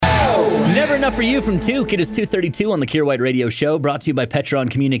enough for you from Took. It is 2:32 on the Kier White Radio Show, brought to you by Petron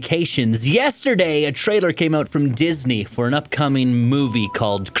Communications. Yesterday, a trailer came out from Disney for an upcoming movie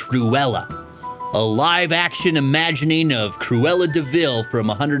called Cruella. A live-action imagining of Cruella de Vil from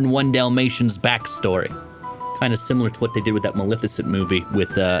 101 Dalmatians' backstory. Kind of similar to what they did with that Maleficent movie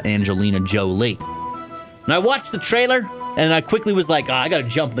with Angelina Jolie. And I watched the trailer, and I quickly was like, I gotta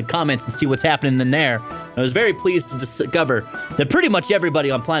jump in the comments and see what's happening in there. And I was very pleased to discover that pretty much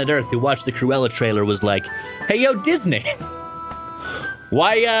everybody on planet Earth who watched the Cruella trailer was like, hey, yo, Disney,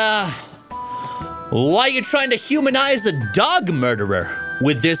 why you trying to humanize a dog murderer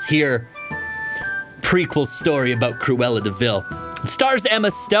with this here prequel story about Cruella de Vil? It stars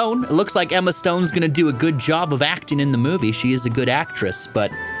Emma Stone. It looks like Emma Stone's gonna do a good job of acting in the movie. She is a good actress,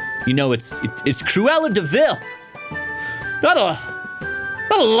 but you know, it's Cruella de Vil. Not a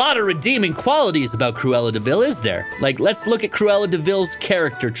lot of redeeming qualities about Cruella de Vil, is there? Like, let's look at Cruella de Vil's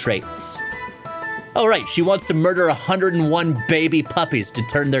character traits. Oh, right, she wants to murder 101 baby puppies to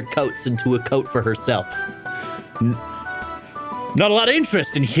turn their coats into a coat for herself. Not a lot of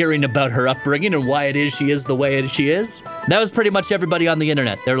interest in hearing about her upbringing and why it is she is the way she is. That was pretty much everybody on the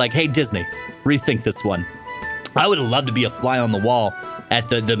internet. They're like, hey, Disney, rethink this one. I would have loved to be a fly on the wall at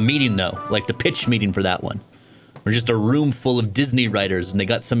the meeting, though, like the pitch meeting for that one. Or just a room full of Disney writers, and they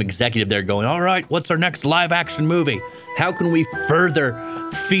got some executive there going, all right, what's our next live-action movie? How can we further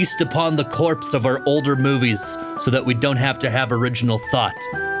feast upon the corpse of our older movies so that we don't have to have original thought?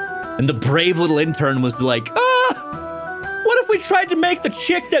 And the brave little intern was like, what if we tried to make the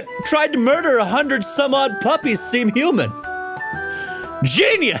chick that tried to murder 100-some-odd puppies seem human?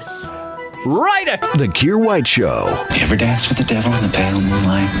 Genius! Right at The Kier White Show. You ever dance with the devil in the pale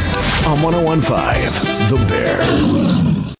moonlight? On 101.5, The Bear.